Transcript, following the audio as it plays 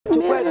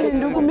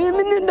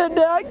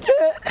dada yake.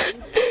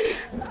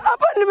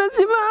 Hapa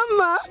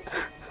nimesimama.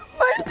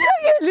 Maiti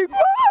yake ilikuwa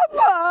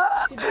hapa.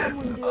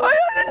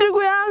 Huyo ni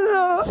ndugu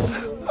yangu.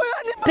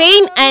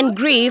 Pain and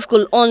grief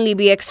could only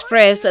be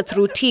expressed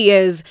through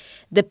tears.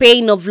 The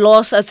pain of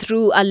loss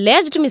through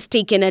alleged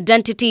mistaken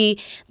identity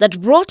that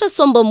brought a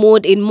somber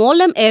mood in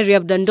Mowlem area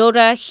of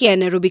Dandora here in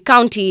Nairobi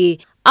County.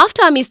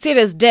 After a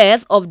mysterious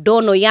death of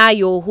Dono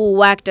Yayo, who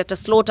worked at a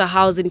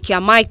slaughterhouse in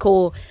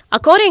Kiamaiko.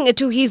 According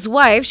to his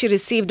wife, she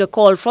received a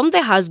call from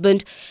the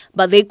husband,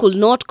 but they could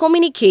not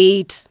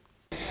communicate.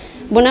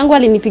 Bonangu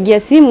alinipigia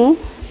simu,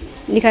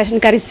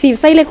 nika receive.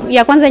 Sasa ile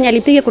ya kwanza yenye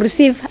alipiga ku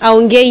receive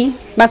aongei,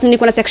 basi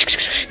niko na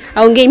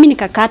aongei, mimi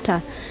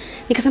nikakata.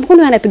 Nikasema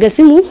kwani anapiga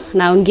simu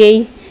na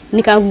aongei,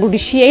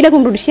 nikamrudishia. Ile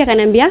kumrudishia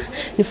akaniambia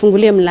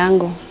nifungulie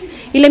mlango.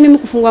 Ile mimi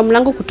kufungua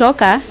mlango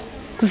kutoka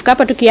kufika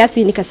hapa tu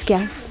kiasi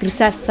nikasikia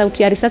risasi,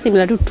 sauti ya risasi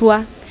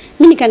imelatua.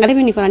 Mimi nikaangalia,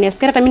 mimi niko na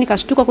askari, hata mimi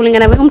nikashtuka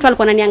kulingana na mtu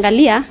alikuwa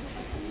ananiangalia.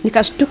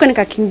 Nikashtuka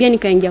nikakimbia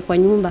nikaingia kwa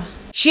nyumba.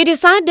 She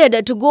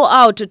decided to go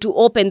out to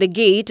open the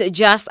gate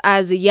just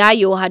as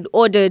Yayo had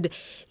ordered.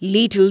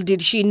 Little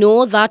did she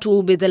know that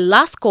will be the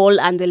last call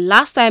and the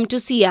last time to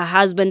see her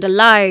husband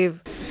alive.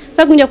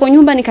 Sasa kuingia kwa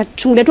nyumba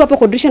nikachungulia tu hapo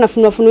kwa dirisha na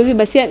funua hivi,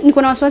 basi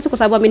niko na wasiwasi kwa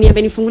sababu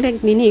ameniambia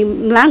nifungulie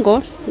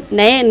mlango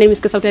na yeye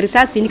nimesikia sauti ya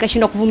risasi,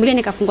 nikashindwa kuvumilia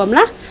nikafungua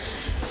mlango.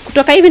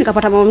 Kutoka hivi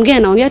nikapata mama mgeni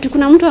anaongea tu,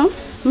 kuna mtu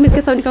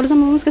nimesikia sauti, nikauliza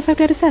mama nimesikia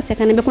sauti ya risasi,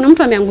 akaniambia kuna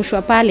mtu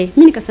ameangushwa pale.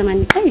 Mimi nikasema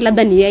ni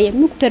labda ni yeye.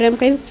 Mimi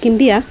kuteremka hivi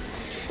kimbia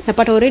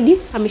napata already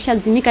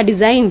ameshazimika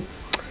design.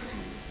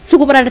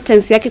 Sikupata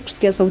chance yake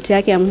kusikia sauti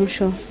yake ya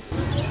mwisho.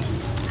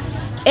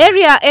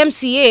 Area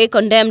MCA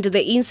condemned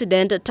the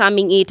incident,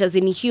 terming it as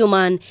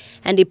inhuman,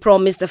 and he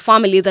promised the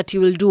family that he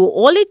will do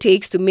all it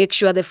takes to make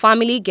sure the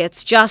family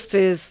gets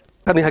justice.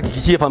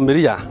 Nihakikishie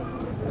familia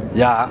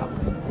ya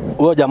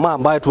huyo jamaa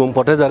ambaye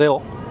tumempoteza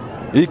leo,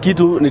 hii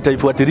kitu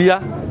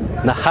nitaifuatilia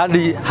na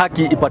hadi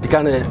haki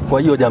ipatikane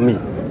kwa hiyo jamii.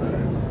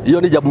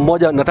 Hiyo ni jambo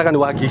moja nataka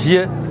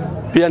niwahakikishie,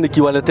 pia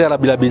nikiwaletea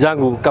rabilabi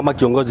zangu kama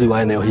kiongozi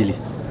wa eneo hili.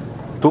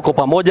 Tuko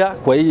pamoja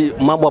kwa hii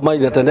mambo ambayo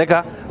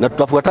inatendeka na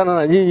tutafuatana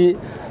na nyinyi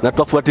na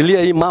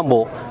tutafuatilia hii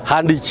mambo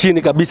hadi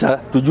chini kabisa,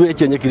 tujue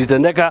chenye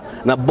kilitendeka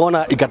na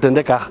bona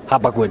ikatendeka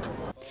hapa kwetu.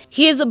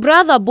 His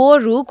brother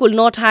Boru could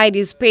not hide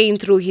his pain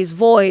through his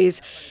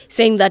voice,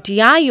 saying that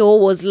Yayo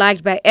was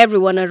liked by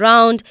everyone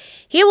around.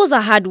 He was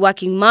a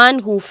hard-working man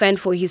who fend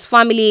for his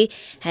family,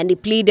 and he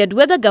pleaded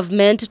with the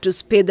government to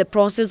speed the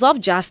process of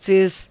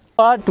justice.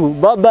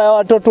 Baba ya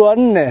watoto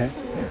wanne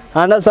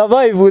ana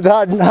survive with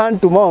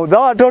hand to mouth.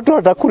 Watoto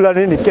watakula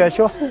nini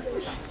kesho?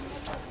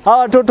 Hawa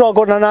watoto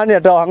wako na nani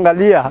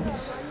atawaangalia?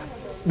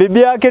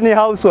 Bibi yake ni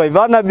housewife,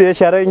 hana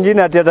biashara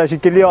nyingine ati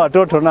atashikilia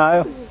watoto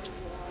nayo.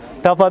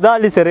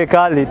 Tafadhali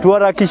serikali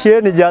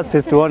tuharakisheni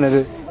justice,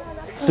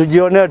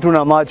 tujione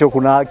tuna macho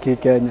kuna haki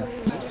Kenya.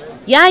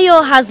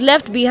 Yayo has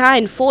left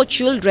behind 4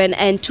 children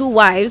and 2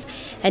 wives,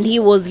 and he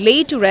was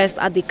laid to rest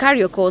at the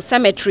Karioko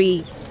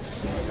cemetery.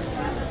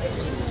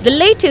 The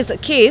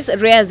latest case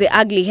rears the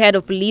ugly head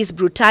of police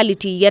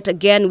brutality yet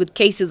again, with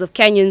cases of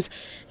Kenyans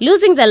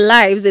losing their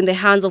lives in the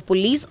hands of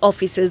police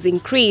officers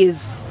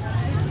increase.